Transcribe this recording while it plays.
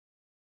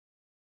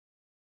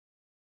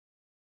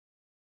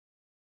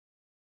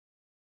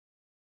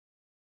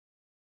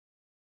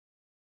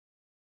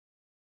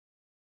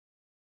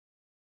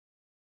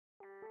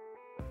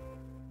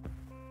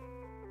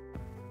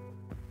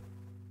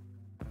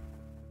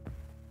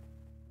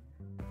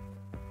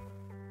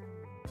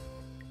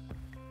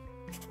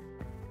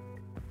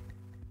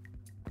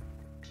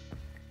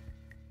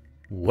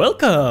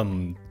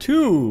Welcome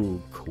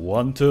to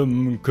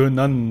Quantum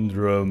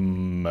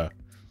Conundrum. That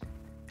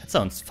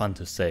sounds fun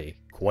to say.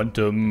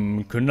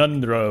 Quantum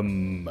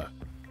Conundrum.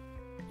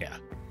 Yeah.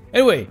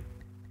 Anyway,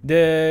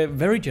 the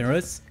very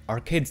generous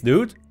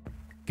Arcadesdude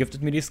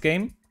gifted me this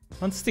game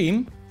on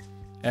Steam.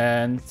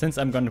 And since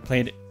I'm gonna play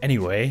it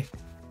anyway,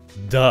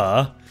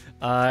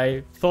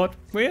 I thought,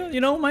 well,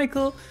 you know,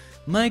 Michael,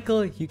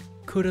 you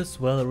could as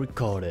well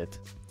record it.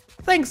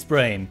 Thanks,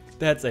 Brain.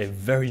 That's a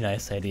very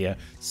nice idea.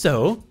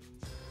 So,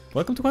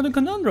 welcome to Quantum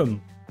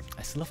Conundrum.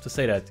 I still love to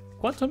say that.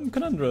 Quantum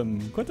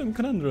Conundrum, Quantum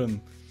Conundrum.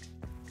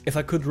 If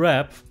I could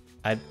rap,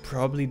 I'd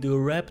probably do a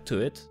rap to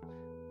it,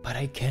 but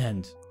I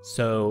can't.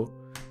 So,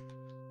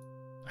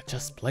 I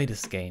just play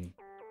this game.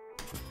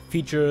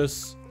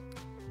 Features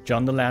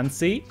John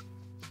Delancey.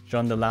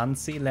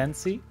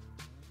 Lancey?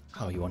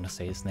 How you want to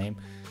say his name?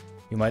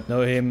 You might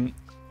know him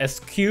as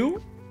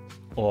Q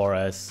or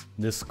as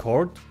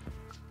Discord.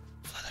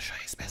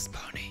 Fluttershy's best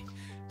pony.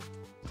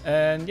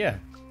 And yeah,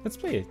 let's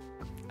play it.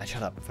 I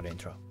shut up for the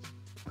intro.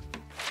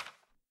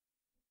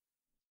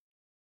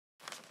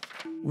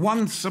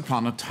 Once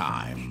upon a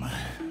time.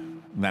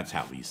 That's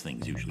how these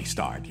things usually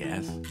start,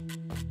 yes?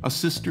 A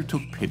sister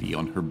took pity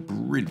on her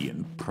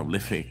brilliant,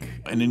 prolific,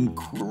 and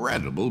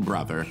incredible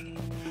brother.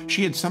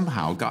 She had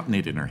somehow gotten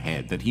it in her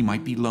head that he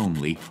might be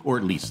lonely, or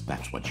at least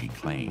that's what she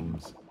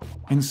claims.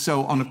 And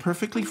so, on a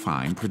perfectly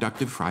fine,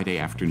 productive Friday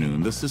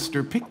afternoon, the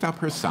sister picked up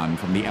her son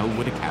from the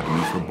Elwood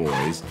Academy for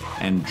Boys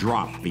and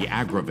dropped the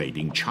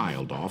aggravating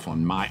child off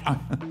on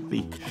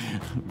the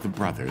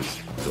brother's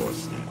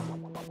doorstep.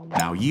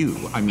 Now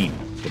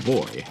the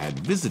boy had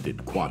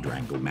visited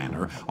Quadrangle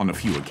Manor on a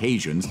few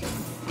occasions.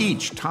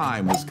 Each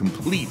time was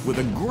complete with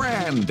a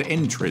grand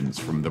entrance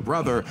from the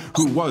brother,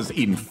 who was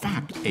in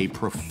fact a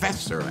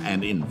professor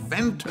and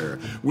inventor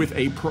with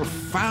a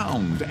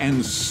profound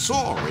and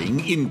soaring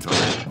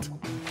intellect.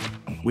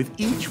 With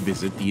each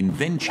visit, the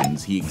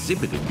inventions he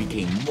exhibited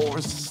became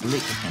more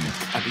slick and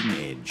cutting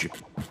edge.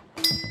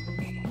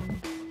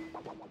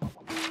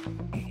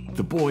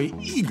 The boy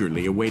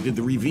eagerly awaited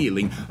the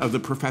revealing of the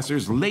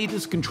professor's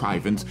latest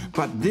contrivance,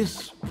 but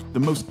this, the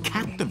most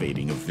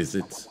captivating of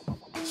visits,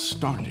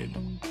 started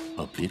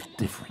a bit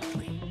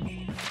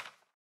differently.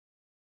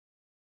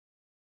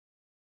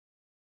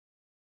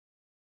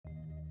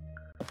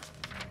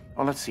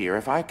 Well, let's see here.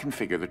 If I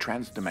configure the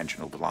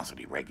transdimensional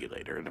velocity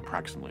regulator at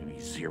approximately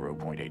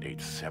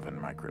 0.887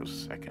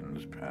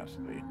 microseconds past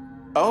the...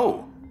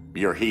 Oh,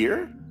 you're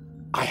here?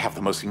 I have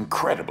the most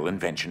incredible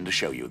invention to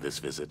show you this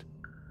visit.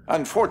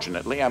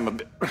 Unfortunately, I'm a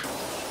bit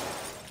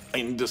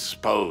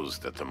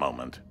indisposed at the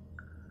moment.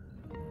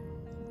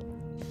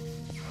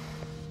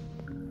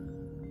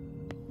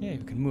 Yeah,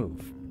 you can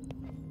move.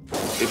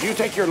 If you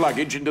take your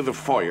luggage into the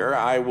foyer,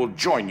 I will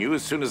join you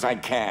as soon as I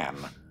can.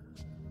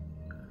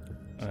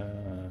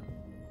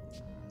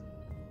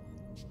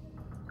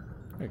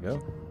 There you go.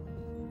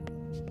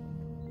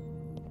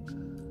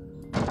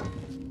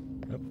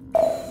 Yep.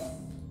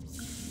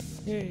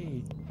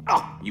 Yay!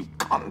 Ah, you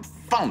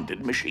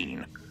confounded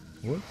machine!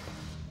 What?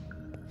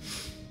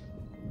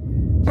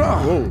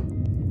 Ah. Whoa!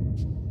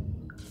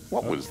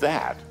 What was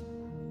that?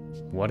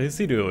 What is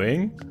he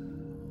doing?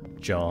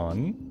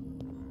 John?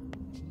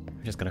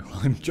 I'm just gonna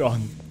call him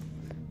John.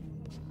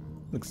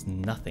 Looks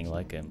nothing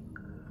like him.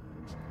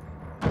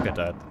 Look at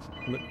that.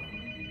 Look.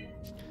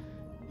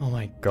 Oh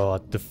my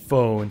god, the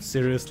phone,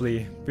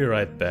 seriously. Be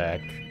right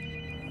back.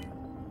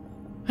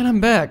 And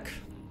I'm back!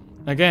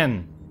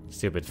 Again.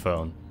 Stupid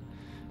phone.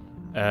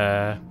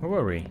 Where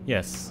were we?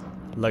 Yes.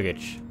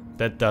 Luggage.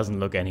 That doesn't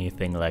look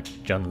anything like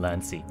John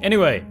Delancey.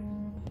 Anyway!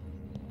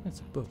 That's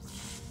a book.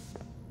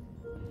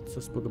 What's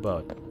this book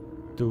about?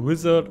 The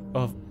Wizard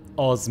of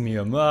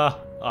Osmium.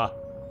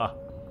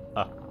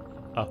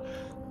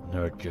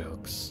 Nerd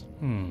jokes.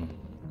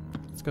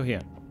 Let's go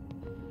here.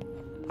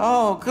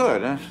 Oh,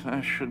 good.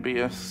 That should be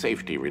a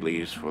safety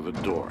release for the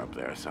door up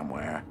there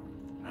somewhere.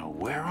 Now,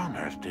 where on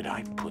earth did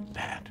I put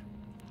that?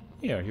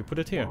 Here, you put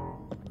it here.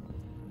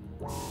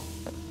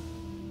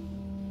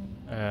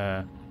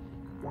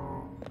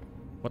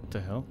 What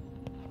the hell?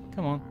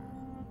 Come on.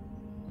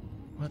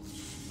 What?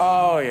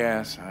 Oh,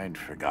 yes, I'd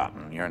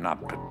forgotten. You're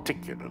not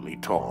particularly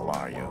tall,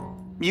 are you?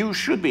 You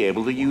should be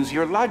able to use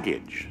your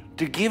luggage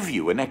to give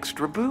you an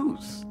extra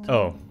boost.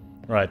 Oh,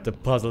 right, the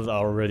puzzles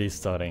are already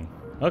starting.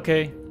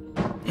 Okay.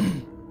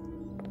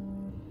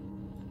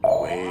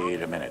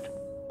 Wait a minute.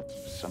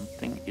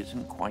 Something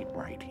isn't quite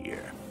right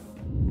here.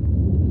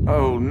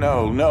 Oh,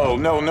 no, no,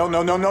 no, no,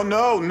 no, no, no,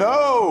 no,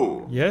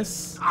 no!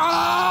 Yes?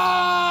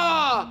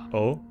 Ah!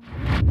 Oh.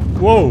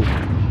 Whoa!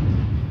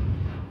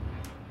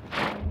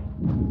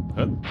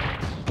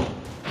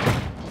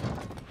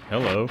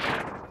 Hello.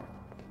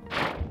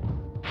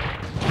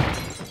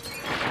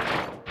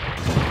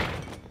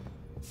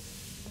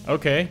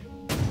 Okay.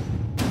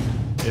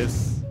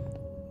 Is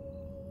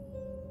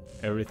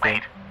everything...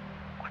 Wait,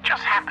 what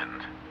just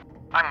happened?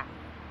 I'm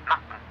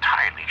not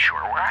entirely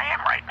sure where I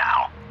am right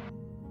now.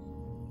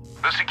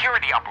 The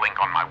security uplink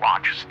on my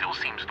watch still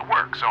seems to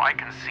work, so I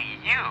can see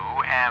you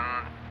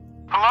and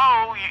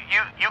Hello?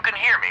 You can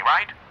hear me,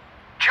 right?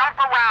 Jump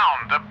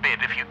around a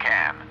bit if you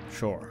can.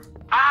 Sure.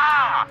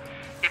 Ah!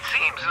 It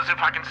seems as if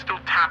I can still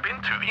tap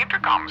into the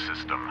intercom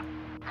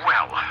system.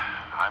 Well,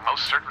 I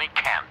most certainly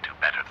can do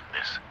better than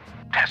this.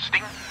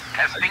 Testing,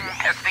 testing,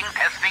 testing,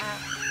 testing.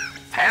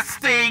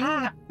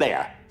 Testing!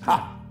 There.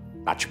 Ha!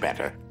 Much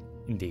better.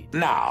 Indeed.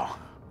 Now,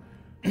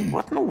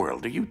 what in the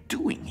world are you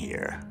doing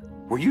here?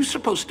 Were you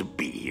supposed to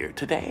be here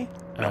today?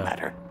 No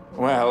matter.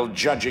 Well,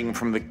 judging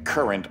from the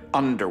current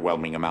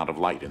underwhelming amount of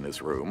light in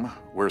this room,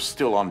 we're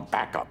still on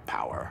backup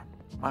power.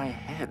 My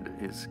head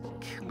is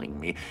killing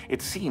me.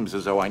 It seems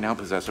as though I now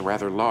possess a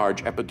rather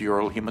large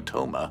epidural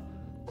hematoma.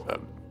 A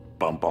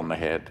bump on the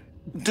head.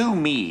 Do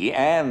me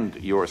and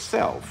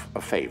yourself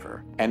a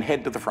favor and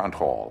head to the front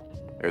hall.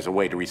 There's a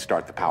way to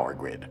restart the power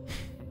grid.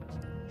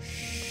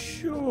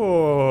 Sure.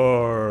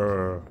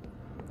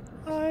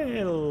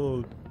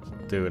 I'll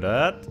do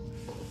that.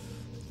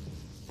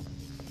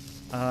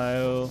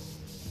 I'll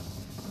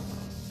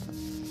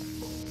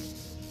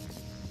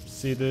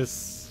see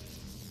this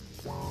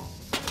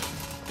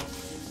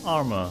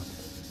armor.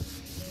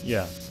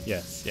 Yeah,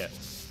 yes.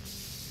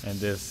 And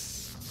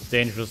this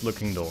dangerous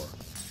looking door.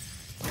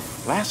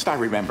 Last I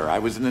remember, I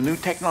was in the new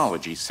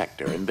technology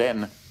sector, and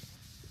then...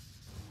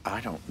 I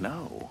don't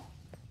know.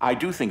 I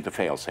do think the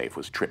failsafe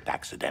was tripped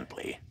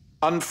accidentally.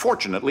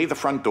 Unfortunately, the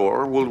front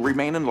door will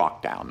remain in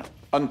lockdown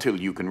until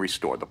you can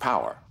restore the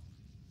power.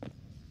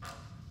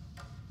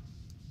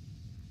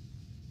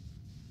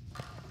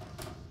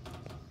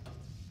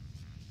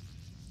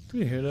 Do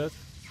you hear that?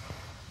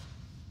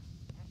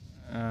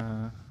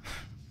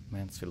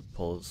 Mansfield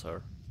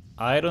Pulsar.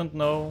 I don't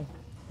know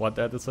what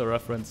that is a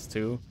reference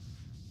to.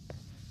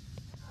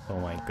 Oh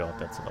my god,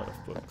 that's a lot of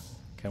books.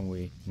 Can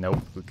we?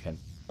 Nope, we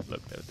can't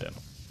look at them.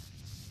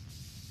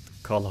 The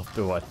Call of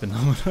the White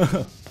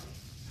Phenomena.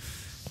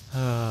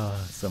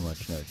 So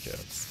much nerd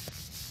jokes.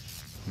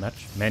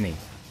 Many.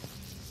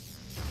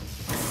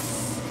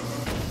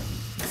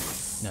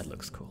 That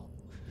looks cool.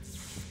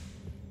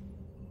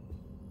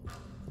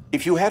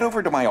 If you head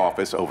over to my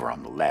office over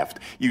on the left,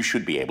 you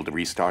should be able to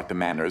restart the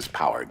Manor's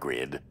power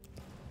grid.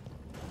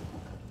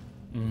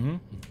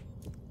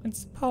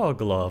 It's Power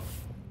Glove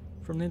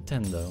from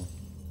Nintendo.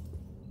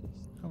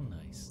 How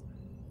nice.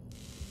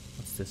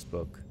 What's this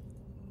book?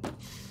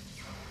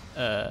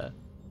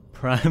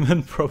 Prime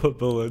and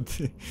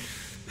Probability.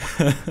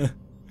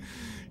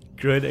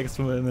 Great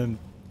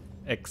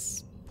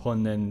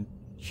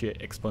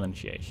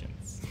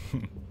exponentiations.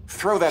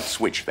 Throw that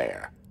switch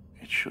there.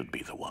 It should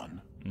be the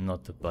one.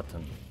 Not the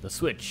button. The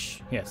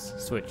switch. Yes,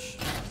 switch.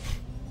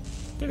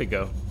 There we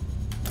go.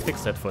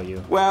 Fix that for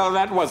you. Well,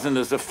 that wasn't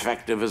as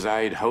effective as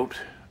I'd hoped.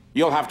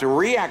 You'll have to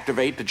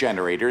reactivate the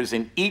generators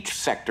in each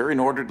sector in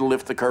order to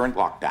lift the current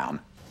lockdown.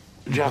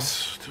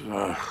 Just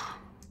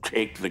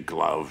take the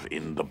glove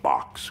in the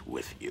box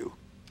with you.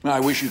 I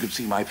wish you could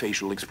see my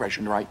facial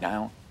expression right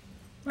now,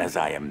 as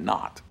I am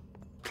not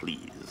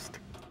pleased.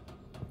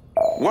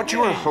 What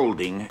you are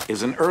holding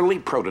is an early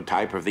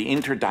prototype of the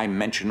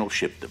interdimensional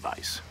ship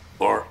device,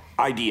 or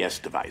IDS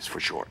device for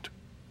short.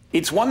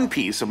 It's one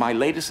piece of my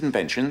latest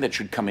invention that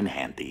should come in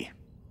handy.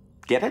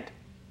 Get it?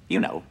 You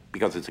know,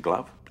 because it's a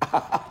glove.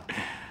 Ha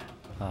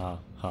ha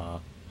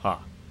ha.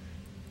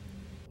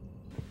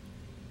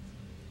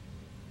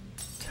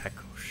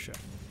 Taco shop.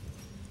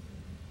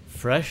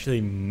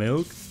 Freshly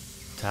milked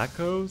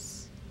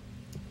tacos?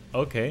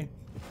 Okay.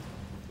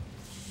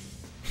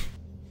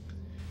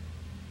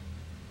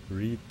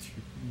 Read.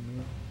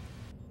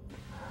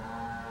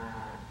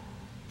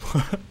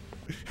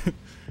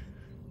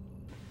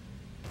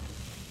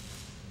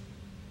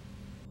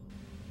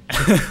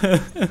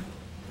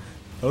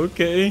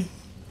 Okay.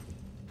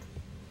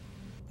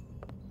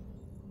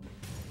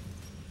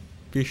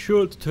 Be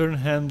sure to turn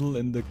handle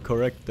in the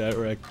correct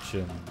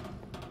direction.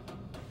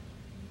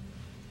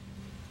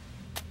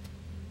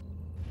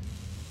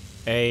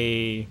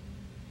 A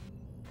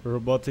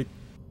robotic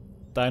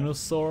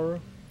dinosaur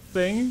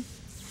thing?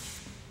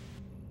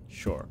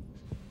 Sure.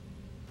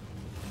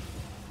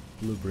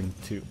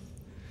 Blueprint tube.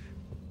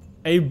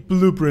 A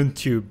blueprint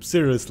tube,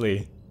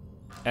 seriously.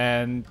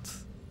 And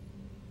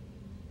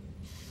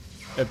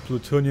a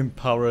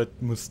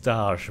plutonium-powered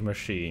mustache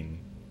machine.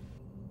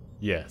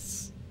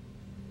 Yes.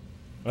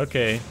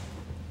 Okay.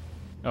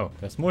 Oh,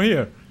 there's more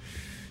here.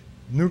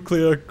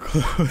 Nuclear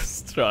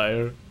clothes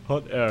dryer,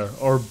 hot air,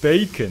 or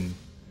bacon.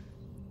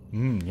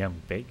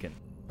 Yum, bacon.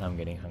 I'm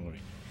getting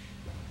hungry.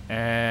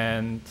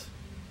 And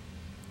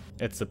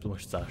it's a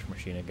mustache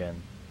machine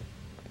again.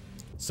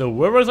 So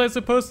where was I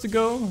supposed to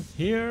go?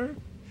 Here?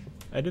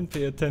 I didn't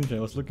pay attention.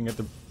 I was looking at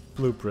the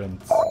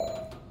blueprints.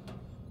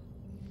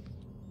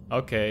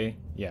 Okay,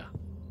 yeah.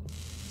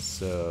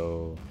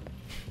 So...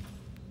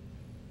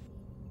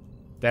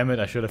 Damn it,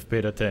 I should have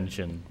paid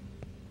attention.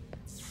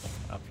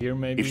 Up here,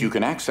 maybe? If you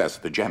can access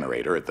the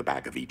generator at the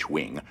back of each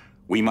wing,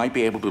 we might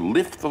be able to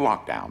lift the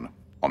lockdown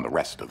on the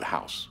rest of the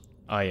house.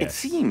 Ah, yes.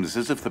 It seems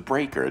as if the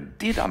breaker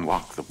did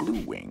unlock the blue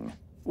wing.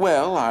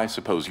 Well, I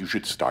suppose you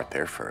should start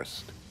there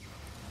first.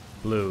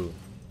 Blue.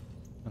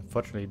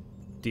 Unfortunately,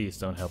 these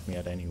don't help me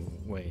at any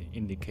way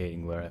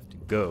indicating where I have to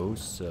go,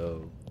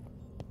 so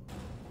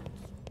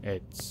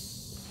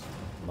it's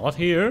not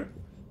here.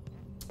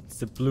 It's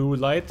the blue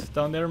light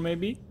down there,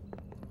 maybe?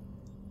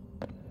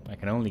 I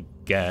can only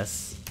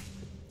guess.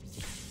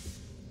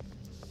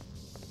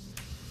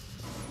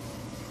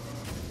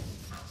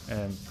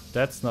 And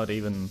that's not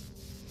even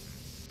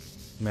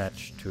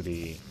matched to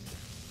the...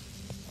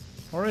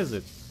 Or is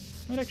it?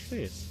 It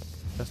actually is.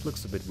 That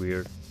looks a bit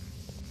weird.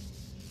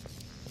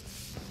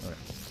 Okay.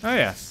 Oh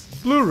yes,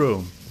 blue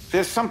room.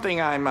 There's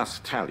something I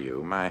must tell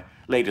you. My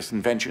latest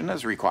invention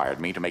has required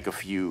me to make a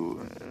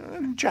few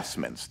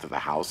adjustments to the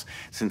house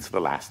since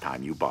the last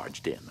time you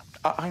barged in.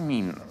 I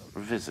mean,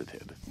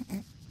 visited.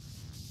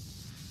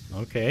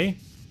 Okay.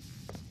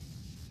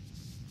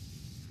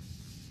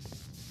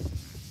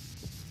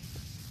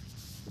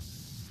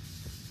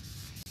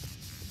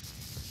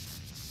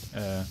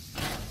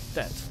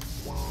 That.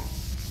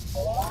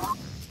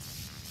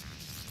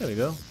 There we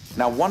go.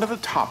 Now, one of the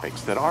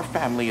topics that our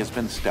family has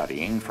been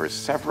studying for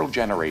several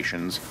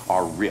generations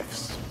are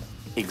rifts,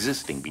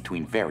 existing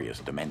between various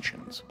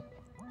dimensions.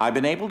 I've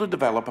been able to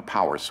develop a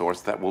power source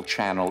that will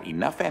channel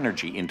enough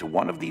energy into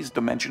one of these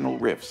dimensional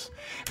rifts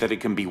that it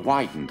can be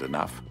widened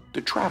enough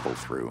to travel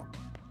through.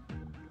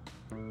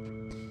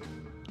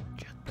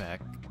 Jetpack.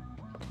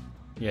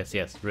 Yes,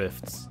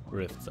 rifts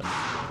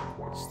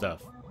and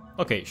stuff.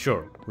 Okay,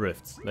 sure,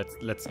 rifts. Let's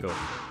go. Let's go.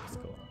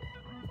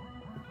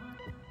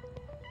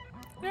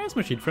 There's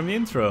my sheet from the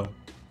intro.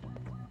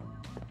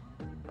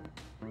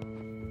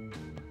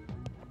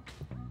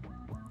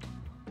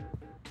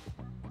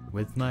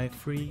 With my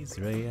freeze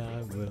ray,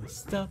 I will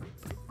stop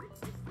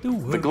the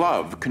world. The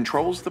glove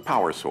controls the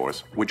power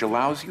source, which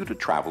allows you to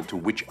travel to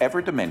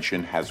whichever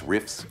dimension has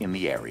rifts in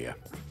the area.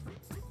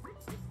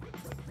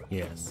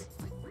 Yes.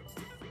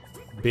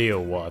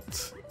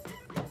 Beowat.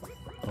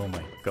 Oh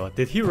my god,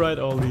 did he write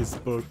all these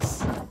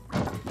books?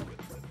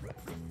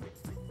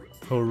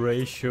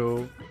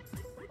 Horatio.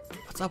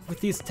 What's up with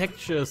these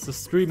textures? The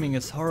streaming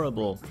is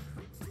horrible.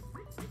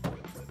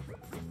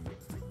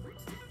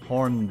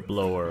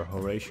 Hornblower,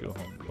 Horatio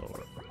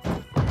Hornblower.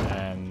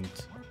 And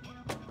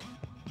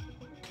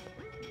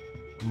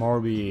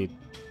Morbi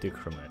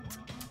Decrement.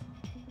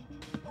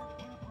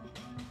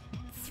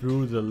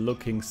 Through the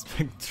looking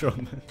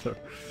spectrometer.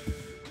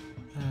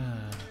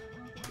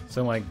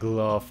 So my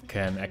glove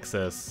can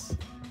access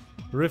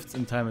rifts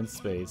in time and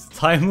space.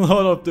 Time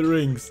Lord of the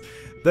Rings.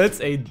 That's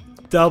a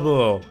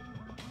double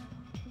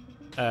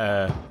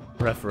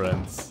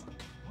reference.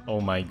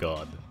 Oh my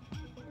god.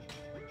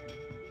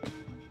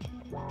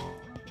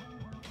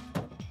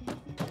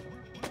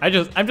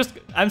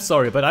 I'm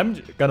sorry, but I'm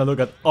gonna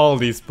look at all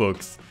these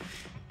books.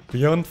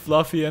 Beyond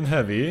Fluffy and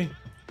Heavy.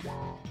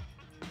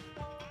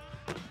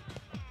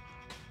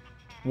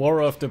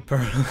 War of the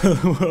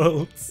Parallel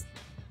Worlds.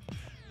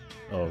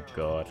 Oh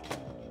god.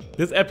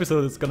 This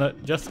episode is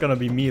just gonna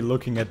be me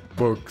looking at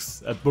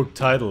books, at book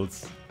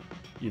titles.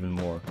 Even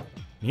more.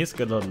 He's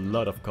got a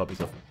lot of copies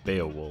of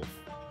Beowulf.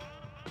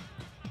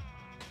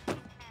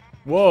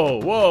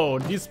 Whoa,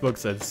 these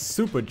books are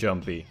super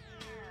jumpy.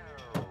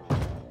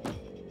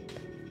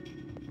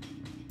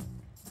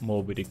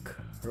 Moby Dick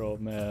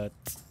Romet.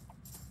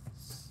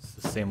 It's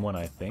the same one,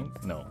 I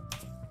think. No.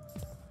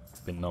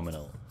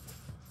 Phenomenal.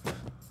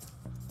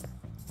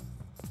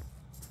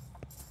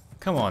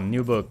 Come on,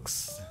 new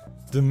books.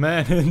 The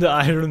Man in the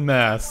Iron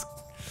Mask.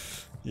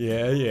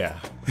 Yeah.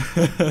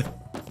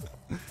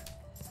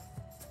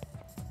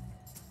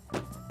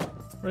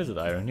 Where is it,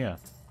 iron? Yeah.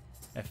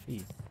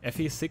 FE.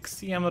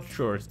 FE60? I'm not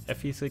sure. Is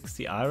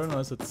FE60 iron, or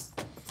is it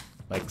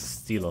like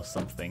steel or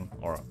something?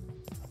 Or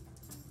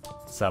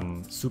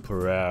some super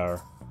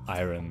rare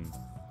iron.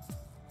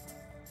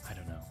 I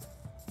don't know.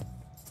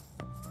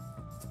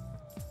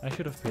 I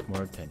should have paid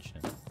more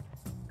attention.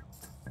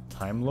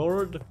 Time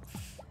Lord?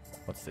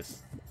 What's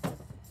this?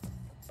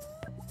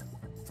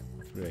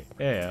 3.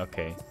 Yeah,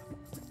 okay.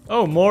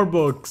 Oh, more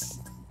books!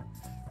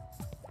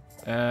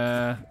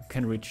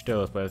 Can reach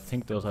those, but I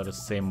think those are the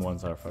same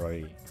ones I've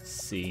already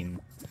seen.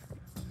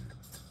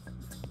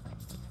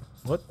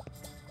 What?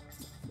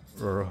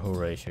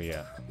 Horatio,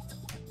 yeah.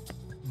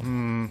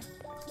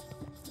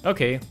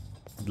 Okay.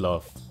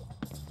 Glove.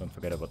 Don't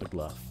forget about the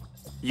glove.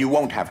 You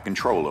won't have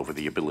control over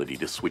the ability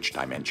to switch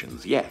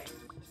dimensions yet.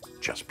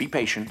 Just be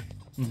patient.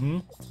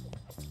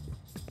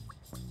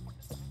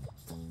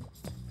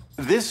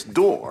 This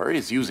door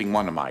is using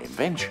one of my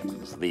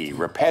inventions, the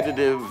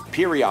repetitive,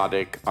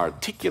 periodic,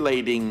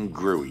 articulating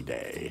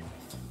Gruidae.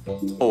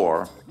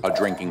 Or a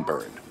drinking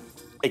bird,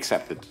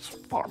 except it's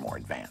far more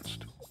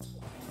advanced.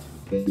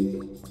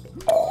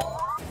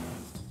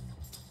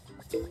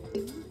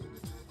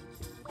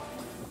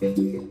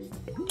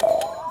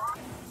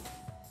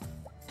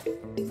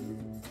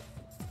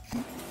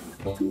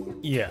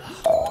 Yeah.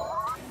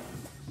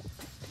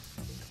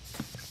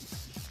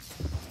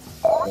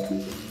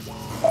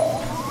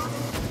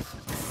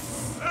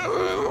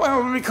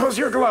 Well, because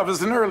your glove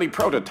is an early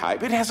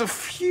prototype, it has a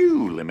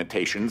few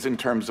limitations in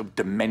terms of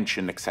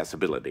dimension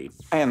accessibility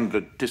and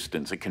the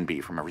distance it can be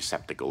from a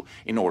receptacle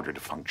in order to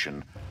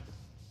function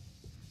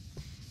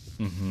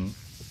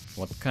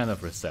What kind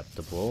of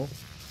receptacle?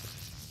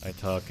 Are you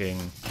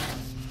talking...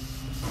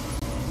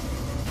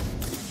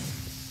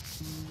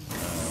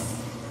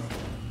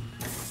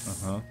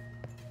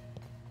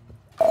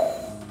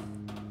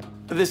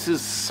 This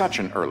is such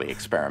an early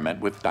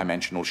experiment with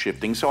dimensional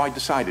shifting, so I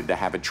decided to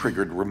have it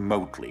triggered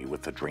remotely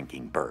with the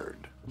drinking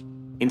bird.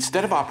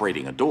 Instead of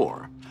operating a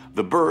door,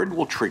 the bird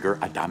will trigger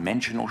a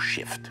dimensional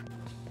shift.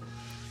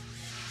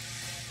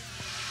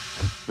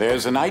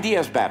 There's an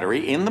IDS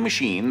battery in the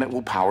machine that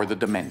will power the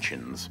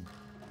dimensions,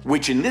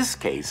 which in this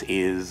case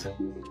is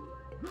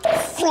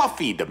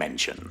Fluffy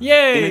Dimension.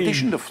 Yay! In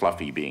addition to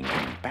Fluffy being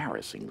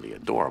embarrassingly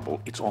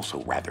adorable, it's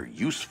also rather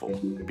useful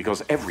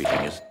because everything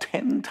is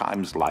 10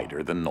 times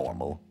lighter than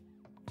normal.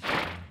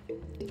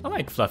 I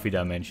like Fluffy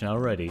Dimension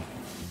already.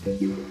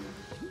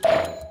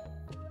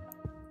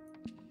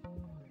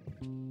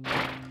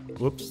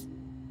 Whoops.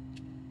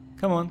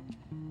 Come on.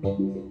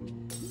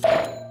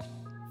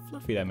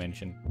 Fluffy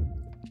Dimension.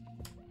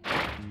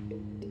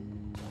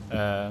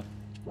 I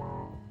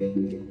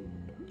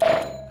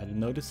didn't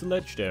notice the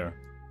ledge there.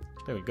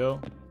 There we go.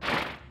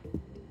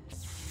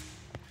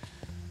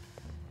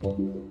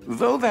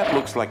 Though that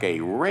looks like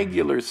a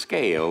regular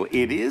scale,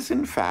 it is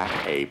in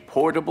fact a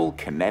portable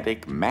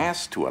kinetic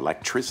mass to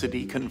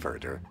electricity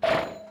converter.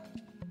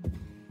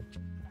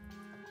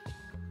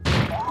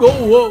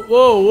 Whoa, whoa,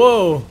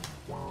 whoa,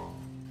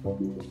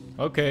 whoa!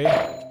 Okay.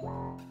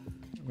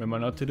 Remember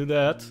not to do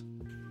that.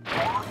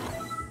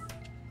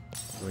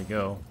 Here we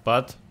go.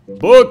 But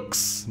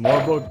books!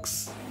 More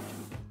books!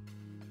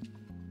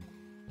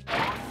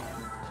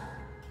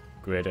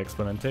 Great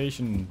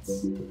exponentations.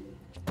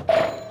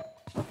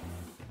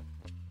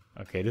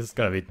 Okay, this is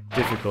gonna be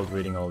difficult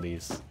reading all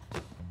these.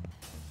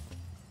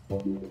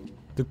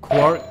 The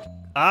quark...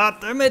 Ah,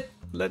 damn it!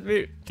 Let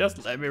me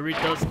read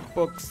those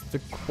books. The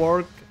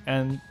quark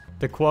and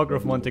the quark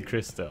of Monte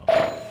Cristo.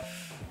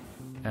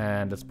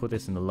 And let's put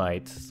this in the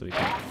light so we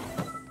can...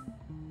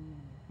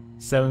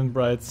 7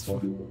 brights,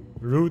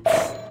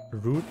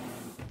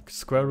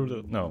 square root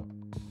of... No.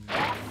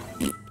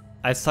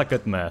 I suck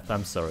at math,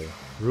 I'm sorry.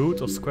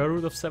 Root or square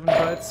root of 7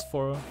 brights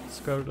for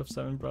square root of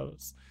 7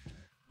 brothers.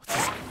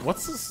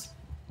 What's this?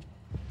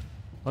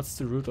 What's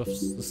the root of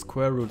the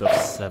square root of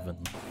 7?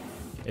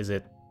 Is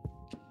it...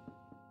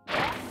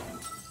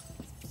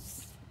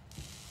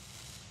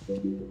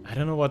 I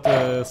don't know what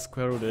the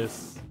square root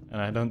is,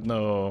 and I don't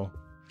know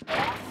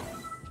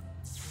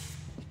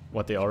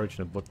what the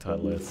original book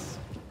title is.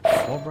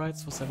 4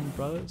 brights for 7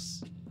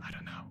 brothers? I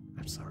don't know.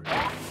 I'm sorry.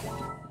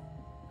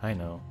 I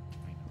know.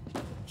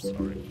 I'm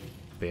sorry.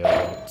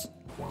 Beowulf.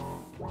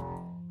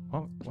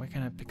 Oh, why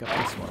can't I pick up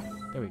this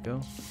one? There we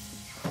go.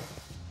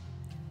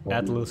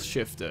 Atlas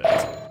shifted.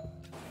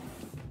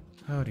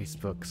 Oh, these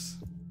books.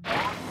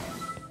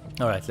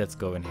 Alright, let's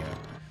go in here.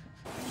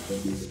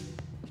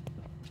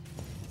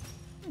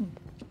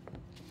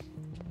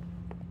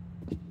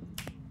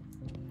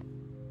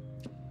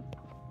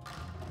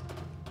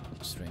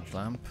 Strange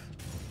lamp.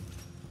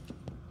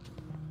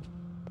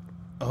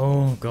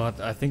 Oh god,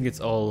 I think it's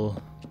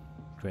all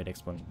Great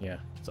Exponent. Yeah,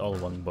 it's all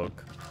one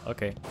book.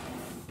 Okay.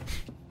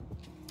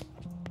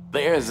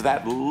 There's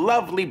that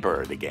lovely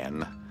bird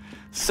again.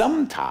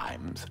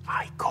 Sometimes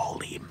I call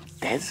him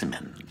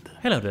Desmond.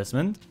 Hello,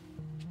 Desmond.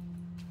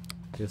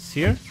 This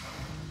here?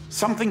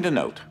 Something to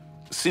note.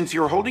 Since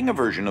you're holding a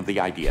version of the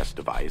IDS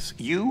device,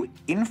 you,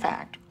 in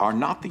fact, are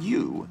not the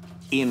you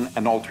in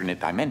an alternate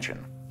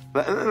dimension.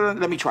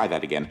 Let me try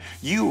that again.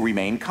 You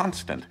remain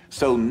constant,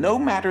 so no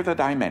matter the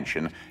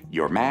dimension,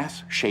 your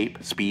mass,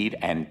 shape, speed,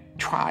 and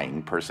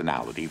trying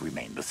personality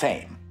remain the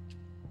same.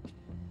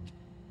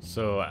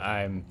 So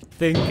I'm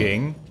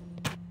thinking...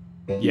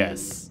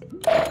 Yes.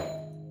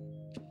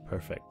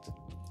 Perfect.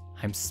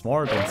 I'm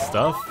smart and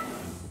stuff.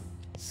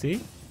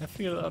 See? I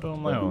figured it out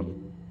on my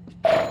own.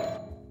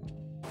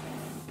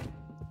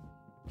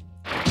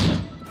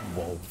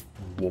 Whoa.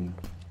 Whoomp.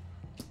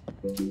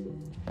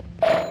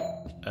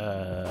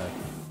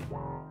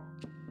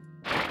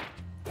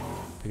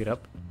 Pick it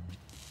up.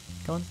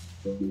 Come on.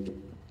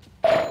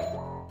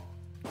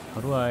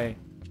 How do I...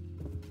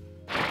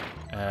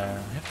 I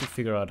have to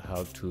figure out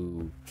how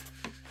to...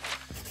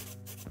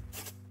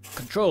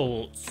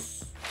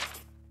 Controls.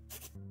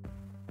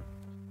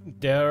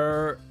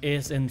 There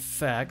is in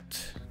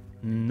fact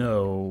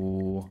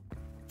no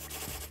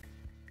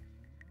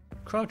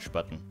crouch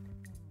button.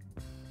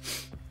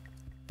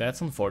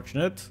 That's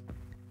unfortunate.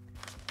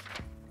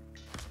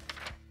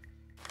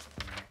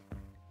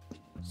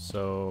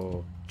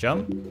 So,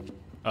 jump?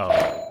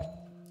 Oh.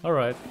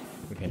 Alright,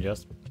 we can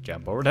just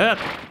jump over that.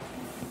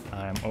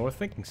 I'm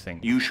overthinking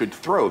things. You should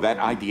throw that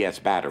IDS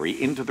battery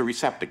into the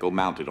receptacle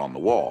mounted on the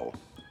wall.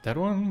 That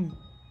one?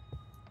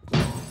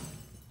 Well,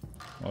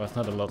 there's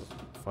not a lot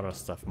of other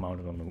stuff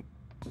mounted on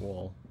the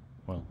wall.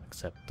 Well,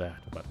 except that,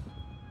 but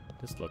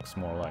this looks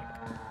more like...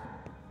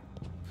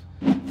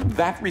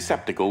 That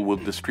receptacle will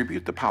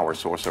distribute the power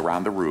source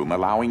around the room,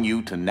 allowing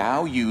you to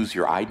now use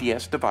your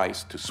IDS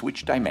device to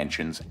switch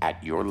dimensions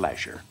at your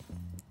leisure.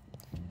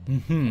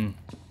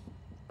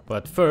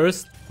 But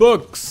first,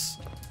 books!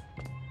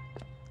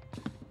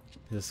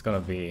 This is gonna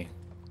be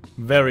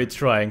very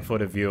trying for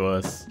the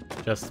viewers.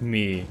 Just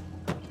me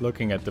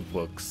looking at the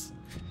books.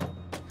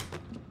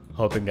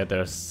 Hoping that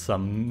there's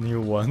some new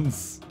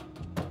ones.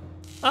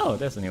 Oh,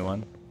 there's a new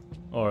one.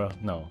 Or,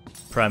 no.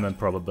 Prime and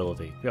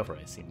probability. We've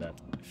already seen that.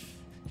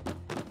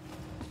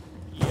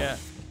 Yeah.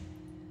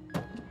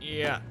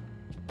 Yeah.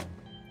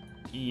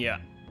 Yeah.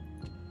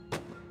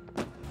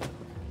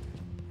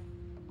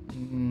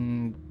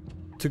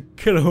 To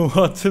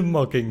Kilowatt a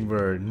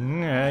Mockingbird.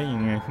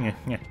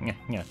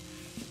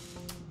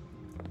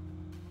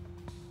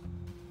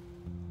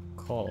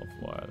 Call of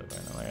Wild.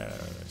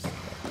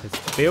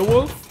 It's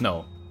Beowulf?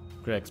 No.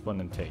 Great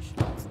Exponentation.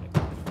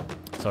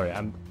 Sorry,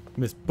 I'm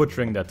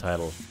butchering that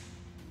title.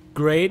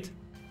 Great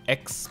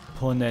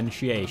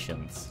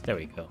Exponentiations. There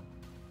we go.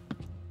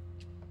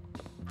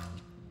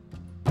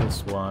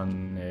 This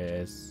one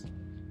is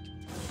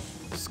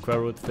Square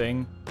Root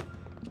thing.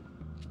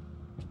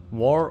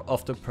 War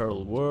of the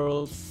Pearl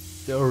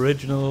Worlds. The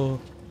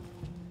original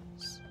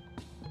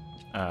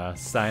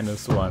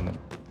Sinus one.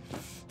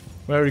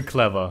 Very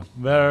clever.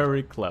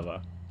 Very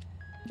clever.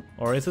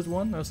 Or is it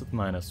 1 or is it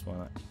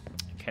 -1? I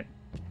can't.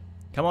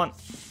 Come on!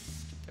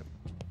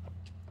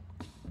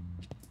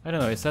 I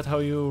don't know, is that how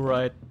you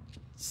write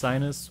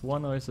sinus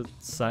 1 or is it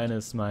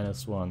sinus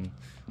 -1?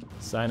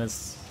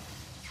 Sinus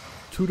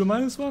to the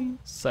 -1?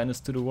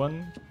 Sinus to the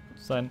 1?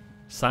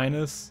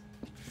 Sinus?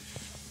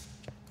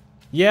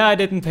 Yeah, I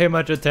didn't pay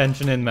much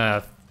attention in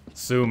math.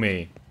 Sue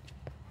me.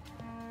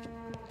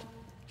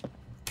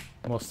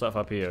 More stuff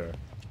up here.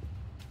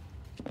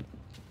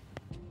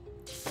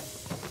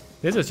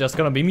 This is just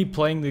gonna be me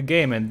playing the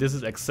game, and this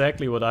is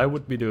exactly what I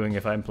would be doing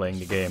if I'm playing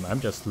the game. I'm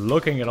just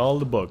looking at all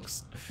the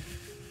books.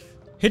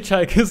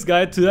 Hitchhiker's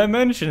Guide to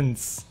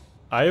Dimensions.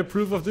 I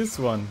approve of this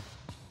one.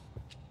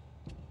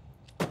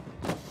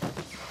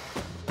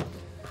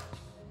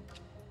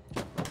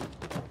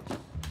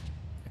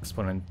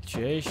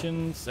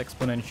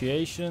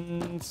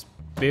 Exponentiations.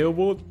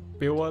 Beowulf?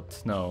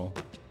 No.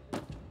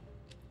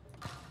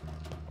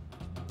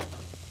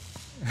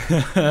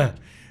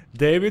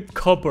 David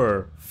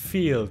Copper.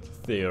 Field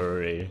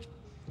Theory.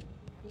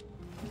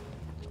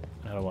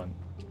 Another one.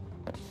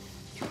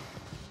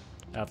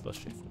 Atlas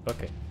Shift.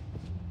 Okay.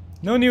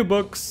 No new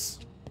books.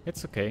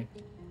 It's okay.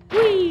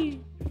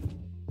 Whee!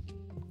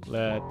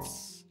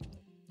 Let's...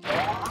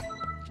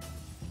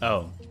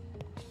 Oh.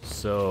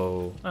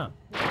 So... Ah.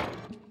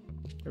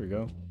 Here we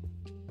go.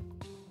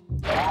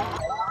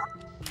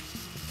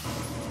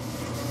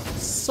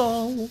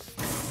 Solve.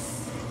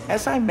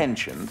 As I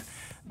mentioned,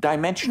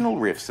 dimensional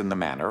rifts in the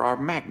manor are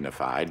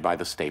magnified by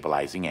the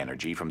stabilizing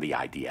energy from the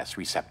IDS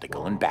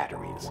receptacle and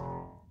batteries.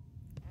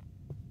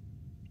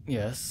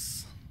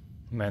 Yes.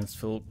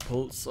 Mansfield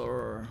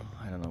Pulsar.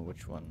 I don't know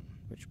which one,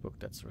 which book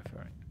that's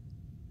referring.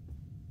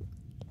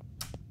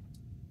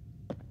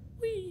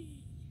 Whee!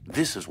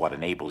 This is what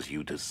enables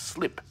you to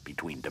slip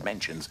between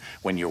dimensions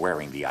when you're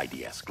wearing the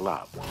IDS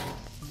glove.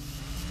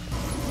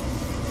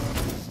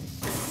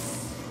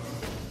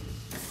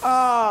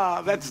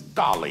 Ah, that's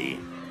Dolly.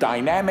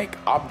 Dynamic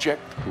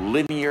Object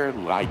Linear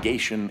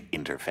Ligation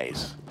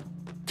Interface.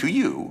 To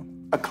you,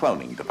 a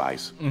cloning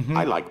device.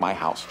 I like my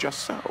house just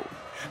so.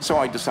 So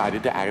I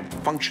decided to add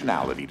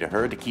functionality to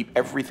her to keep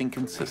everything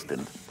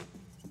consistent.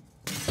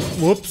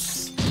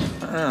 Whoops.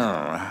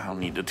 I'll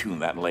need to tune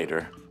that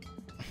later.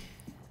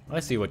 I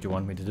see what you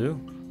want me to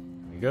do.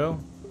 Here we go.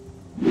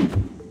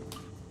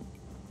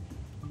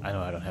 I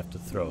know I don't have to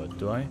throw it,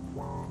 do I?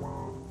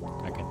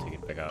 I can take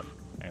it back out.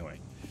 Anyway.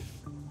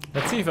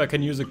 Let's see if I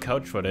can use a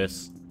couch for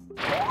this.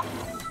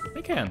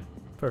 I can.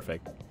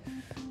 Perfect.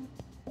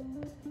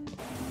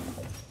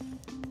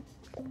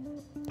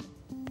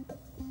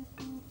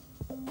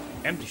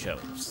 Empty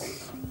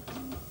shelves.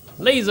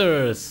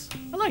 Lasers!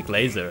 I like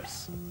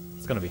lasers.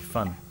 It's gonna be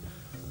fun.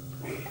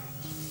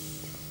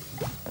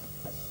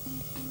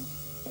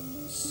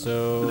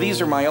 So...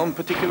 These are my own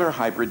particular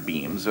hybrid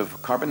beams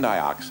of carbon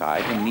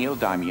dioxide and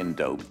neodymium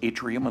doped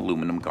yttrium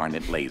aluminum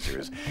garnet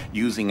lasers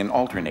using an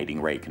alternating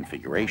ray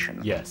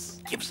configuration. Yes.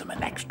 Gives them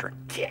an extra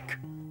kick.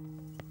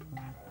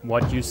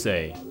 What you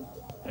say.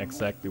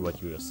 Exactly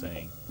what you are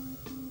saying.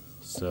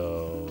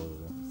 So...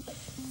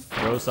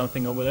 throw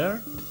something over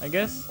there, I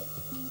guess?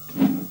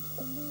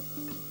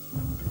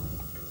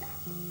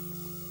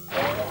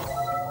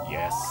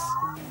 Yes.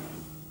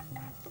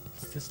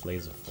 What's this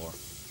laser for?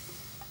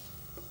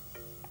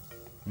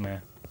 Meh.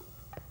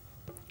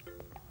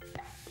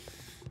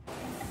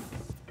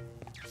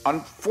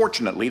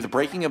 Unfortunately, the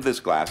breaking of this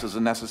glass is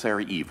a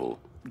necessary evil.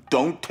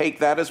 Don't take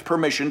that as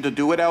permission to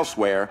do it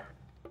elsewhere.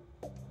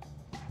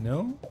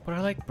 No, but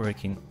I like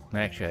breaking.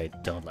 Actually, I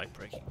don't like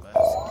breaking glass.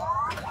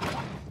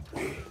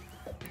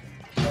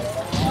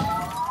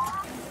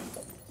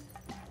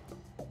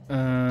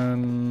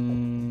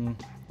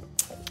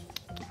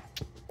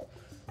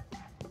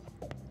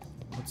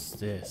 What's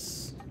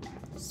this?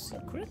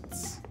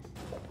 Secrets?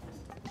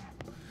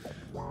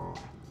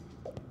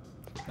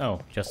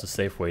 Oh, just a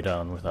safe way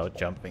down without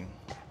jumping.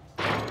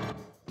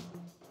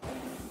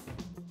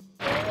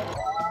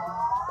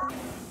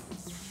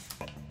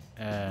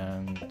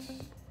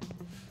 And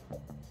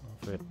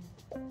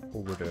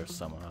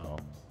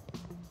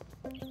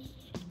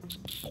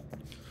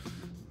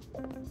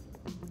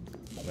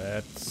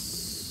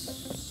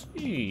Let's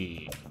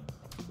see.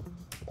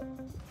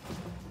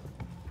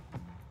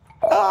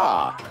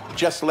 Ah,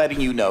 just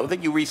letting you know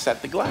that you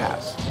reset the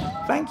glass.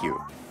 Thank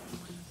you.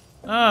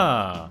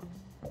 Ah.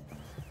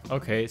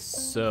 Okay,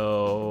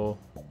 so...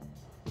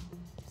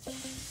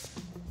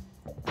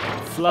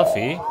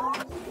 Fluffy.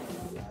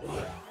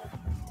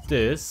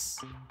 This.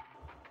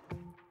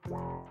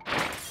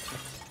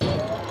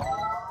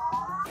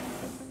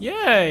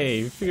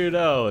 Yay! We figured it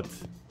out.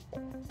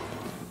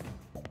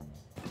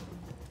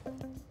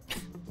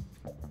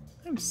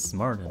 I'm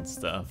smart and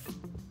stuff.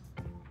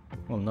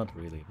 Well, not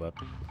really, but...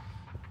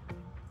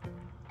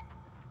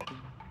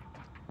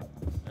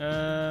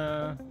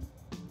 Ouch.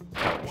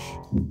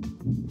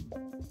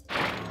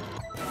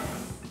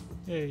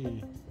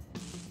 Yay.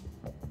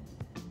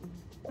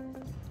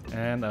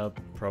 And I'll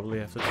probably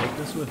have to take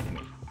this with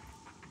me.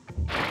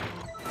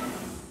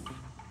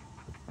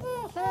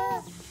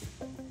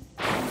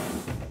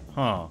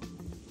 Huh.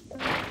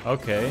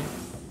 Okay.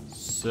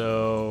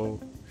 So...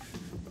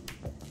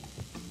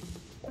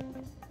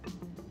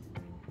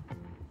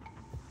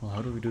 Well,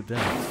 how do we do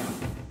that?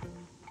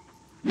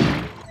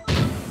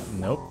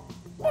 Nope.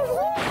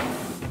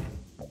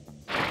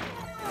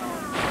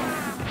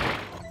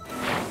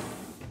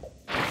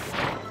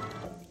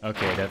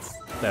 Okay, that's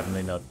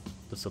definitely not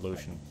the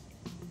solution.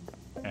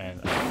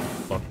 And I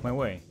blocked my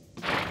way.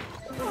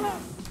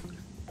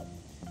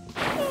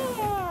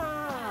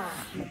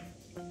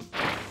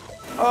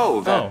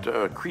 Oh,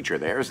 that creature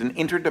there is an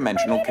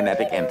interdimensional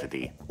kinetic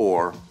entity,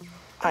 or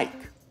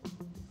Ike.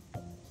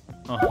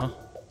 Uh-huh.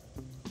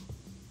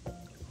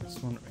 I was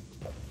wondering.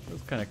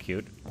 That's kind of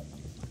cute.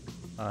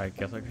 I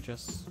guess I could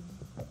just...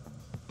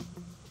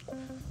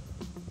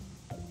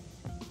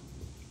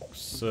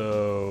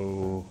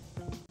 So...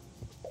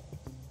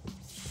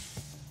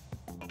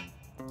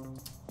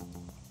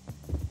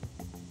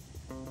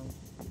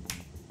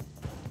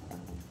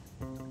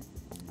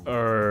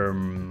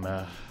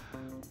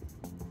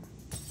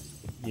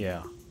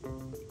 Yeah.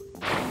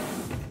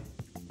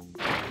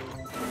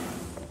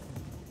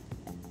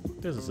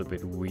 This is a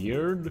bit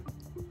weird.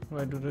 How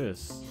do I do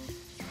this?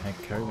 Can I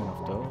carry one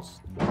of those?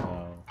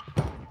 No.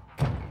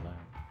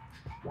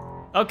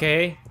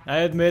 Okay, I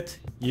admit,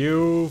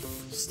 you've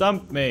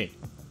stumped me.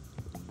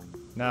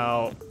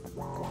 Now,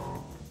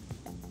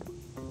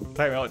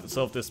 time out to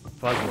solve this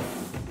puzzle.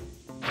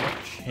 What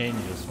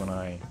changes when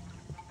I...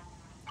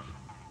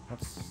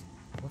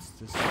 What's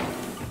this?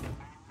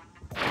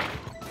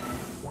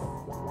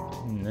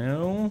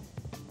 No.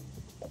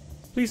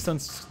 Please don't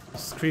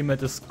scream at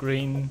the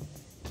screen.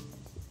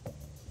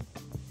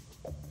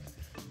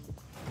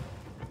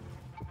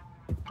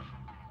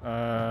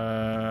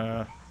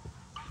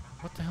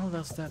 What the hell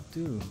does that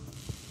do?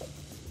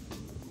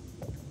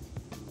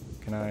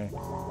 Can I...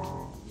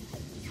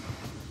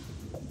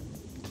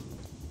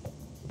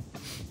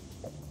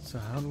 So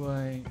how do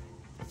I...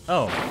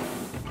 Oh.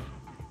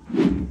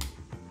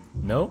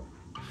 No?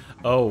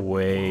 Oh,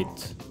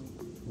 wait.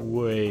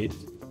 Wait.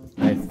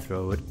 I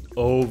throw it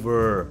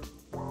over.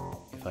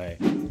 If I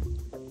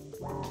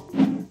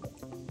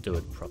do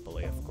it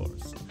properly, of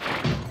course.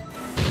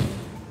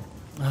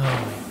 Oh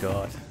my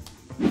god.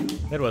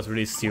 That was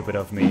really stupid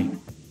of me.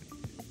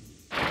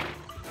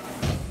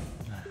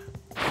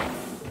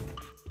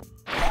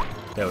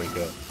 There we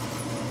go.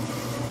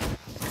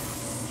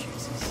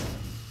 Jesus.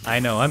 I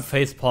know, I'm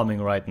face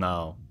palming right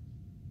now.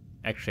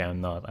 Actually,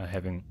 I'm not. I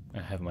have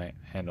my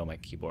hand on my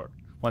keyboard.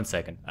 1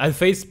 second. I'll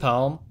face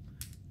palm.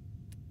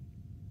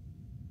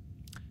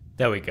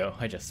 There we go.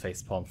 I just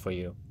face palmed for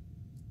you.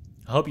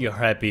 I hope you're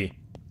happy.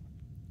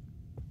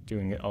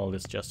 Doing all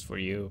this just for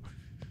you.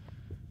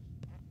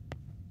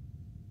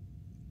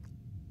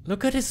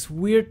 Look at this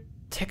weird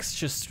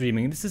texture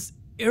streaming. This is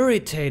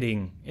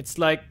irritating. It's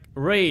like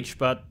Rage,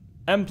 but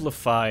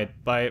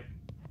amplified by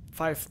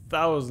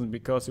 5,000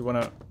 because you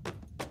wanna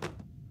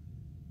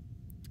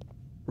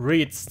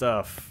read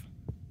stuff.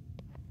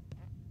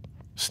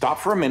 Stop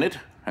for a minute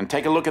and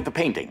take a look at the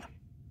painting.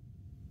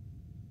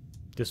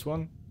 This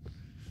one?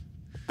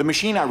 The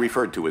machine I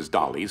referred to as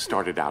Dolly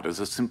started out as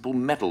a simple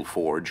metal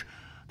forge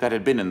that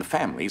had been in the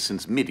family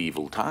since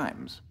medieval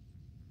times.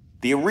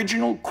 The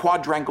original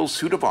quadrangle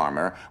suit of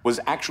armor was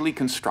actually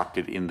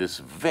constructed in this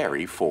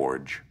very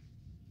forge.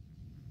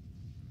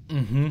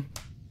 Mm-hmm.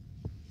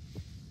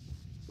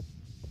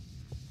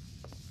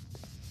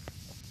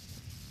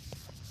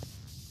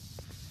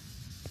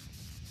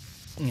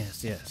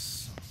 Yes,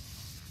 yes.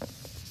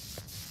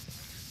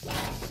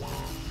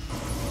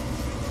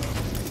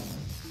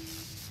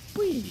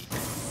 Whee!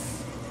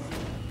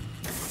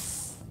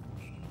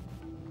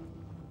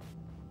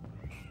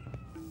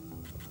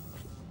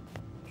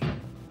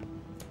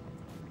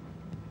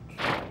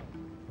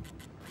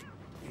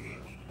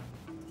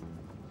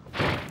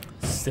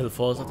 Still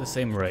falls at the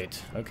same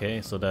rate.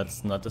 Okay, so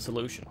that's not the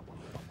solution.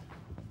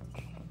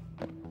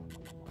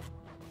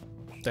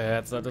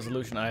 That's not the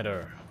solution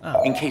either.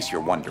 Oh. In case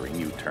you're wondering,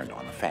 you turned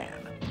on a fan.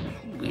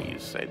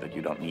 Please say that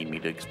you don't need me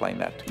to explain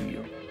that to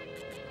you.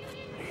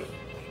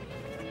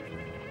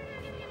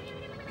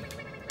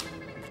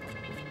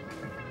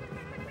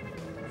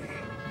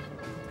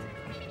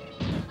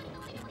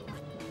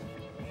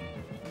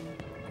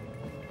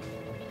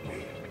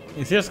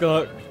 He's just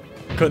gonna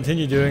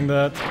continue doing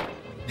that.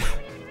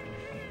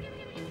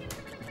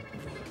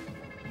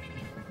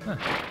 Huh.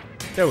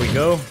 There we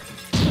go.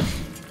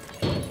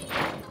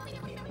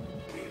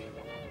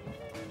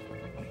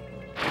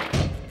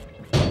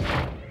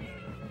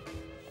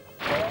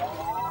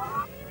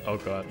 Oh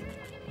god.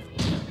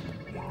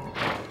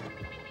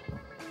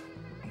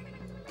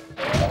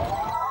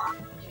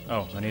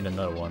 Oh, I need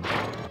another one.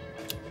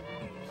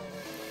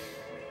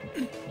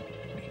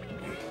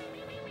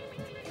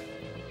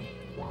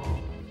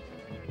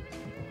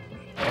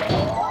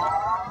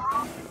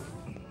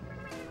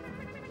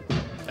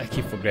 I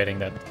keep forgetting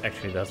that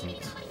actually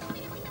doesn't.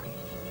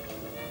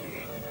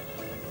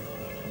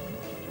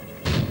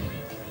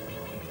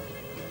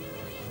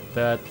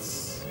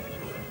 That's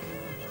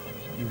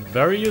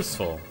very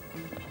useful.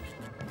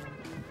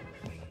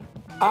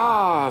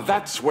 Ah,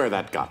 that's where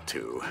that got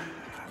to.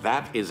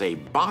 That is a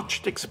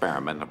botched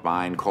experiment of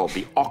mine called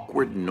the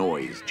awkward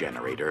noise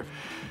generator.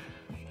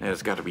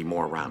 There's got to be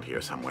more around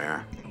here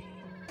somewhere.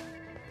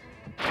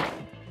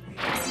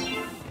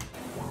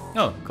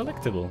 Oh,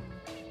 collectible.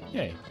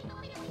 Yay.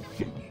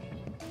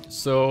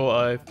 So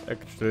I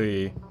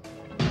actually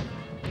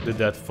did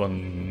that for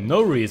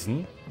no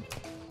reason.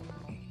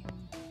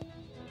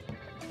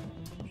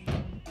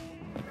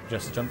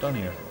 Just jumped on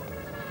here.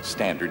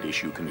 Standard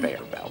issue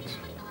conveyor belts.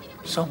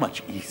 So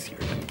much easier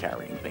than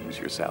carrying things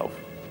yourself.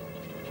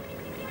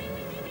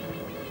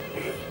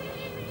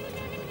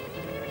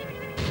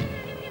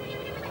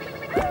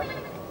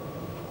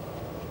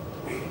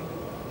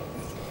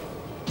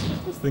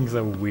 Those things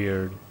are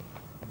weird.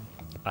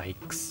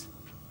 Ikes.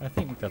 I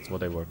think that's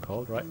what they were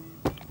called, right?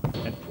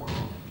 And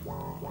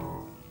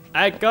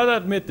I gotta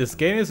admit, this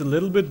game is a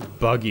little bit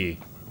buggy.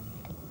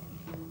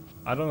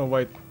 I don't know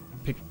why it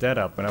picked that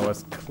up when I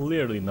was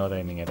clearly not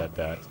aiming it at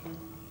that.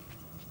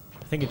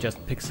 I think it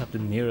just picks up the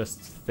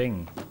nearest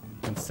thing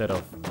instead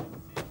of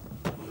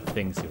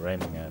things you're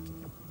aiming at.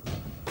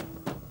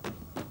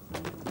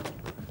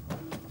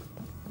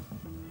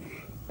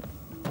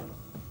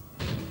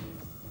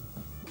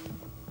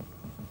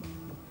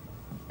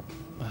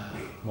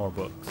 More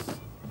books.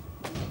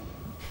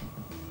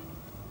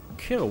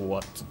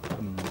 Kilowatt.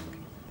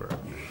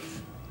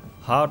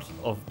 Heart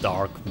of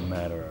Dark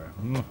Matter.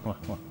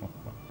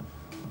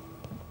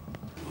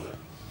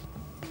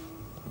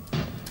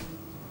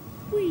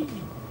 Whee!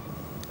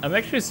 I'm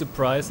actually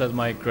surprised that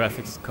my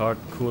graphics card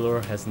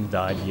cooler hasn't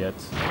died yet.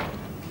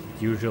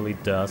 It usually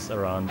does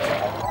around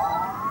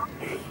a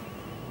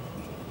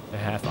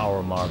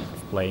half-hour mark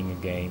of playing a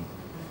game.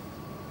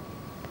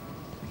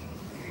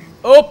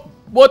 Oh!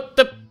 What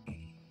the?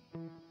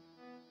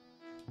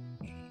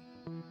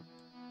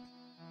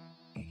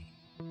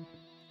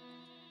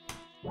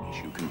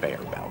 Issue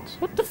conveyor belts.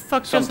 What the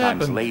fuck just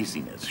happened? Sometimes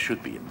laziness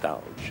should be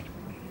indulged.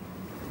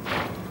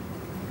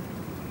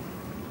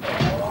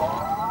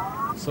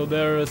 So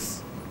there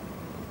is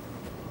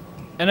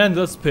an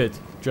endless pit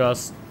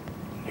just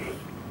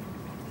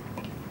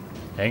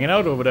hanging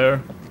out over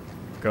there.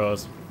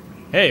 Because,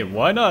 hey,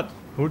 why not?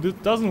 Who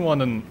doesn't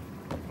want a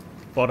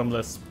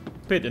bottomless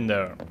pit in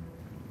their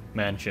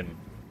mansion?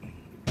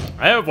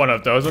 I have one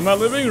of those in my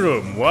living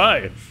room.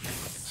 Why?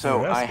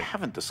 So I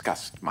haven't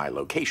discussed my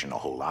location a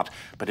whole lot,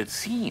 but it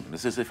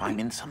seems as if I'm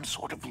in some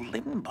sort of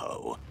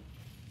limbo.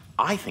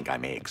 I think I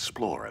may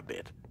explore a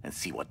bit and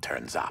see what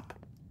turns up.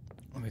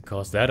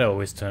 Because that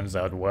always turns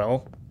out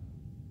well.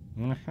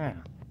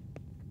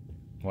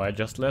 Why,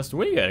 just last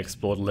week I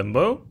explored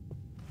Limbo.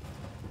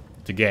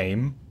 The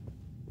game.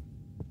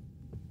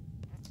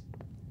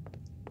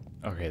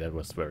 Okay, that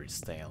was very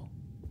stale.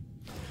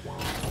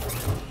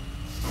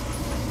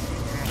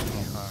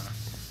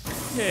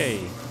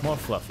 Yay, more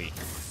fluffy.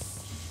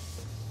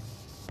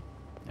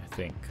 I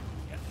think.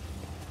 Yeah.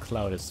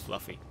 Cloud is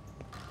fluffy.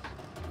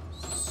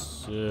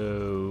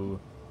 So...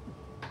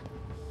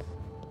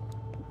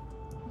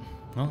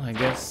 well, I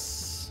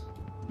guess...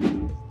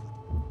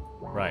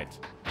 right.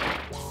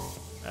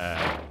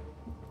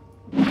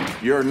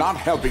 You're not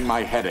helping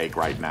my headache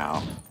right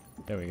now.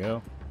 There we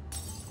go.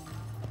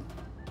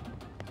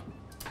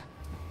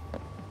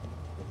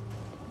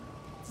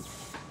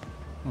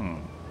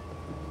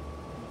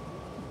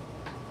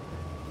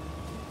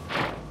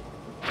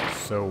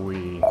 So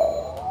we...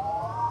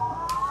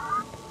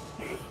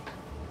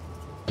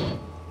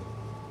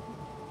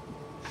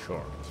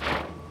 short.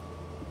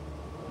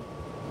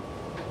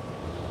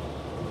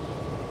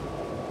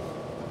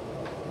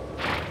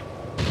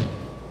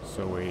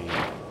 So we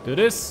do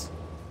this.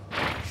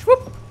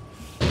 Swoop.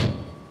 There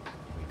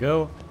we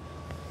go.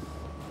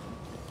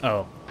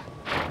 Oh.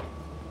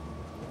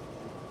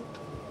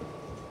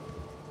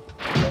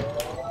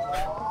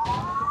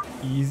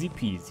 Easy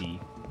peasy.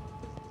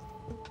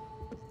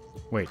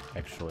 Wait,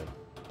 actually.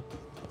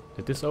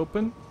 Did this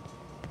open?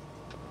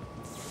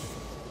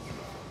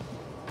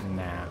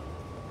 Nah.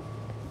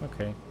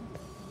 Okay.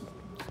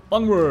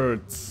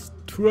 Onwards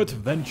to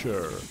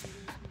adventure.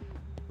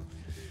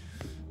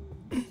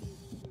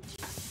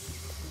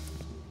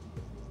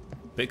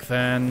 Big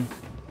fan.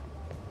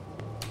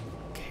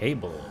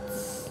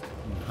 Cables.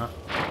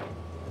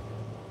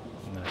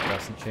 That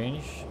doesn't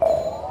change.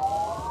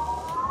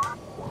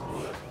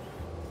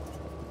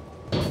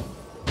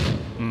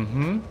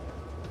 Mm-hmm.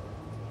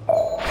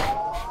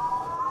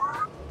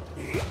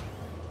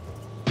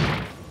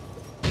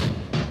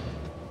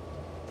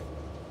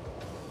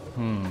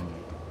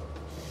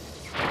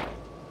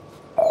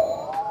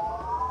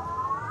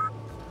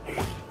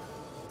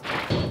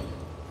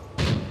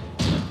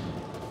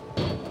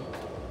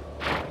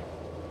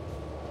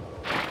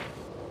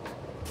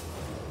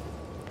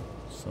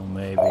 So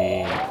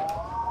maybe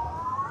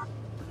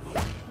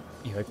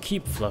if I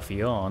keep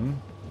Fluffy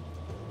on,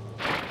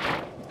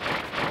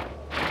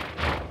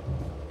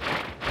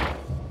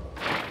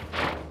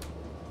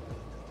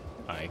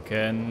 I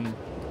can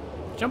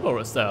jump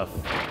over stuff.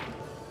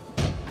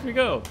 Here we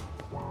go.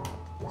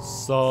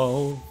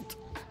 Solved.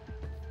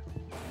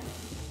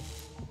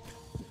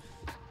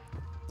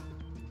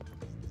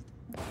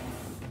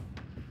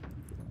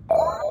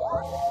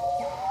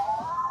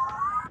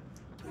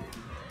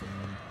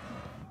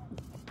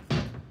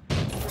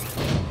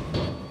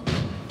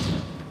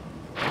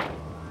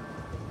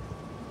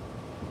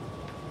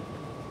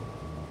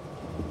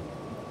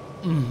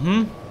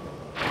 Mm-hmm.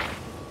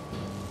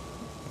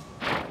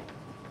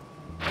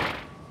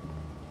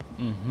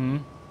 Mm-hmm.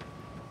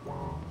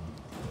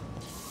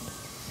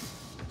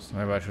 So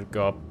maybe I should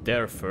go up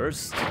there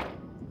first.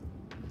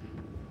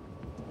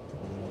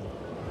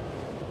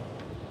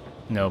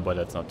 No, but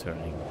that's not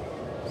turning.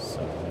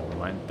 So never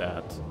mind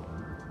that.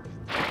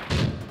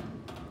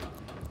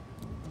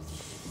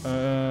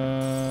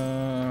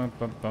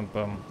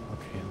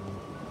 Okay.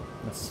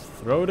 Let's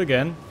throw it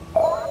again.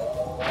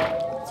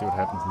 See what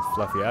happens with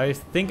Fluffy. I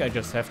think I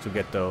just have to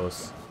get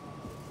those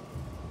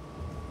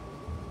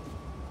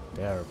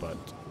there, but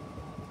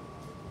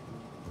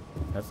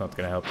that's not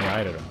gonna help me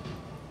either.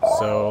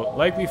 So,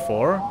 like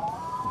before,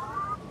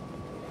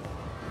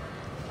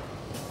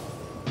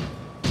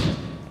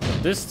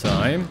 this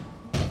time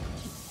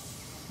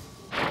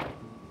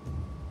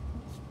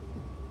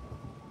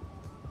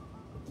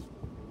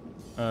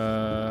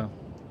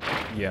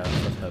yeah,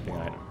 that's not helping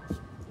either.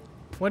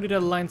 Why did I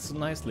line so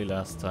nicely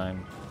last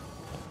time?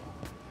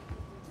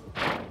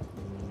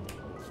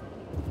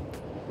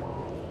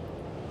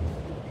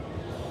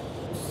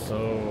 So,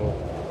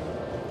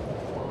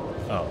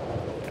 oh,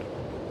 okay.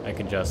 I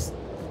can just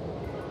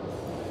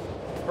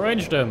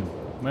arrange them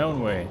my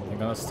own way. They're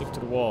gonna stick to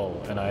the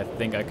wall, and I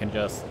think I can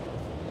just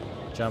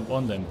jump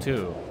on them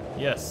too.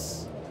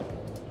 Yes.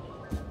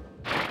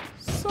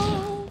 So.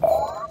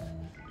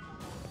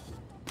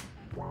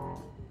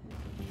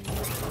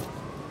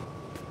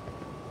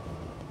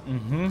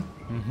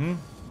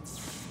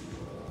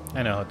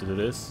 I know how to do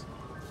this.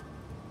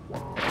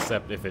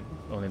 Except if it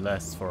only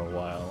lasts for a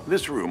while.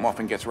 This room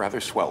often gets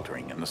rather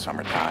sweltering in the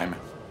summertime.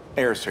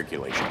 Air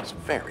circulation is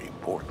very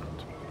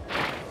important.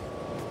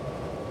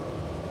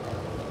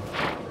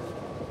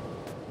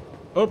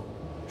 Oh,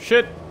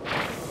 shit!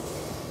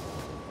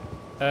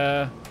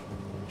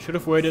 Should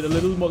have waited a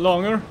little more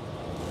longer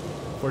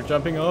before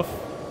jumping off.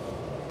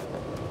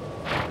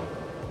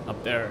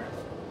 Up there.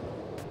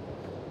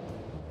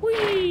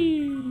 Whee!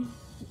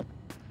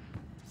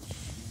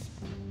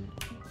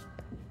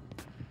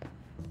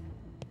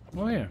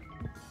 Oh, here.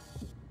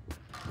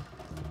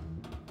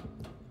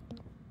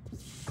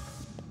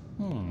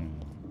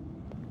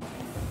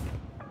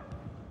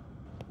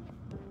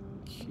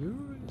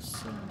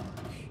 Curious.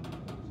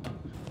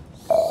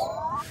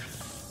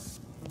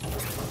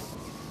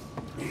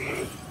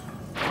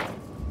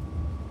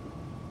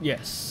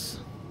 Yes.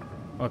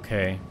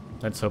 Okay.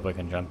 Let's hope I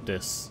can jump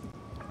this.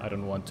 I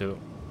don't want to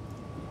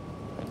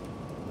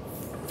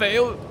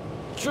fail.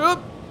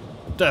 Jump.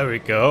 There we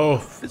go.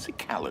 The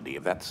physicality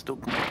of that still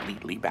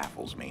completely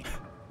baffles me.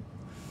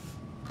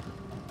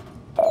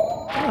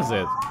 What is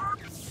it?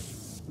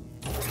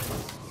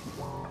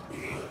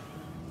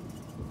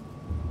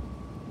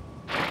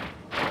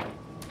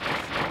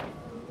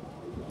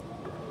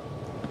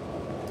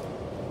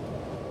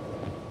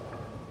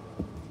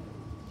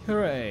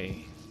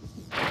 Hooray.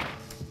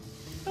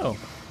 Oh.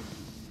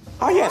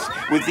 Ah, yes.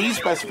 With these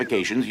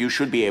specifications, you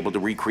should be able to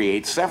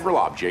recreate several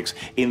objects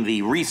in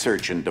the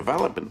research and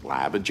development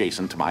lab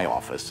adjacent to my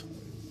office.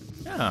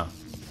 Yeah.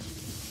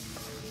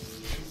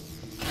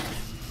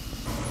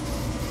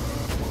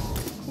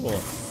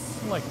 Cool.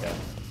 I like that.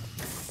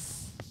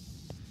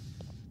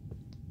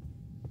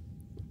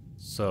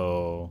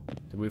 So,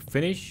 did we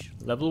finish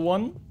level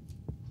 1?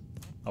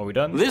 Are we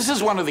done? This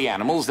is one of the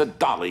animals that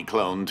Dolly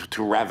cloned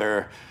to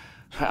rather,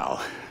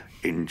 well,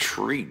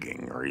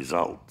 intriguing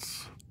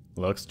results.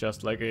 Looks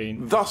just like a...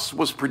 Thus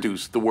was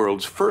produced the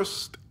world's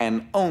first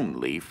and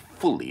only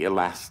fully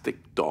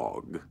elastic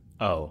dog.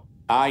 Oh.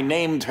 I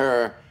named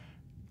her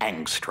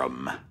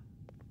Angstrom.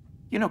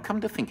 You know,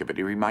 come to think of it,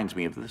 it reminds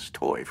me of this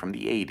toy from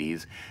the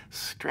 80s.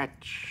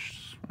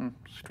 Stretch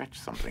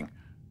something.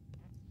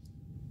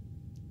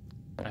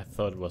 I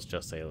thought it was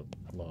just a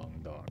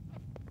long dog.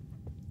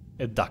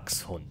 A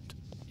dachshund,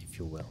 if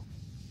you will.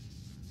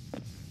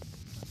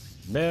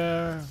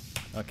 There.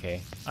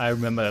 Okay. I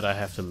remember that I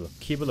have to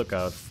keep a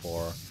lookout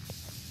for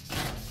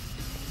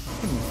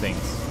hidden things.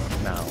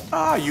 now?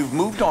 Ah, you've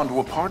moved on to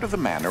a part of the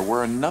manor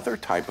where another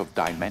type of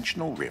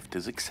dimensional rift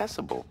is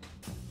accessible.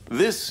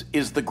 This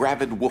is the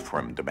Gravid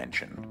Wolfram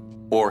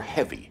dimension, or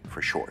Heavy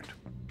for short.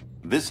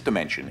 This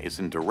dimension is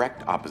in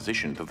direct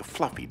opposition to the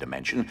Fluffy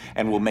dimension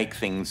and will make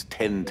things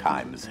 10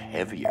 times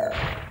heavier.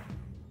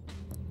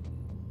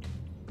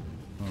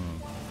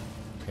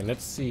 Okay,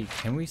 let's see.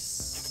 Can we...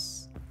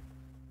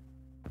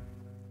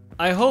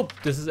 I hope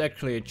this is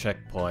actually a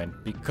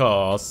checkpoint,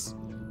 because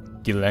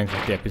the length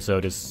of the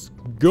episode is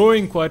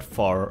going quite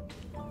far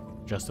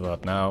just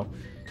about now.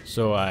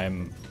 So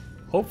I'm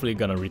hopefully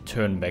gonna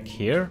return back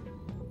here.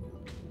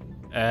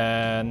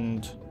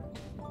 And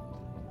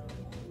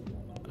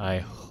I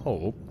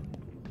hope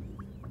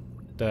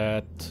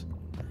that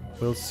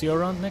we'll see you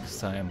around next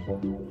time.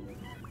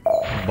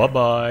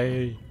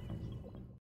 Bye-bye.